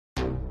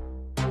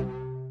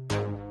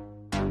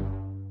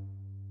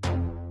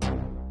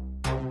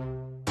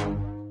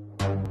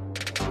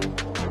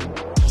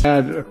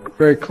Had a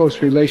very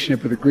close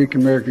relationship with the Greek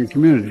American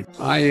community.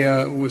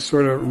 I was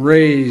sort of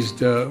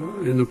raised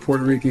in the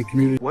Puerto Rican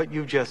community. What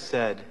you just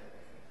said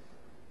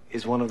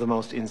is one of the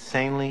most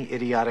insanely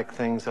idiotic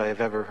things I have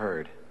ever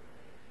heard.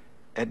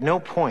 At no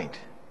point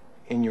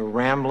in your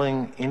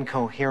rambling,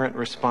 incoherent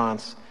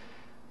response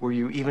were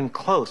you even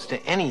close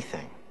to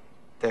anything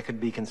that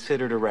could be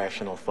considered a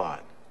rational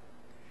thought.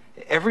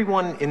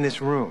 Everyone in this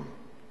room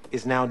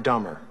is now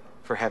dumber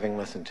for having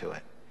listened to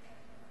it.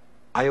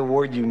 I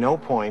award you no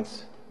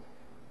points,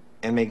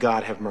 and may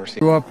God have mercy. I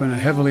grew up in a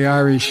heavily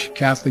Irish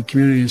Catholic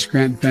community in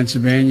Scranton,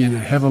 Pennsylvania, and a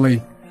heavily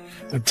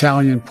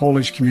Italian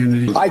Polish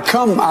community. I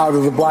come out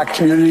of the black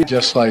community,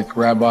 just like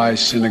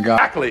rabbis, synagogue.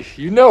 Exactly,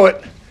 you know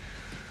it.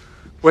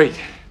 Wait,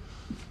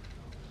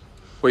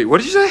 what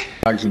did you say?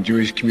 And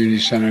Jewish community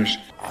centers.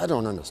 I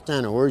don't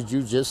understand the words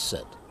you just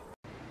said.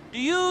 Do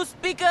you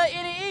speak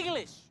any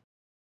English?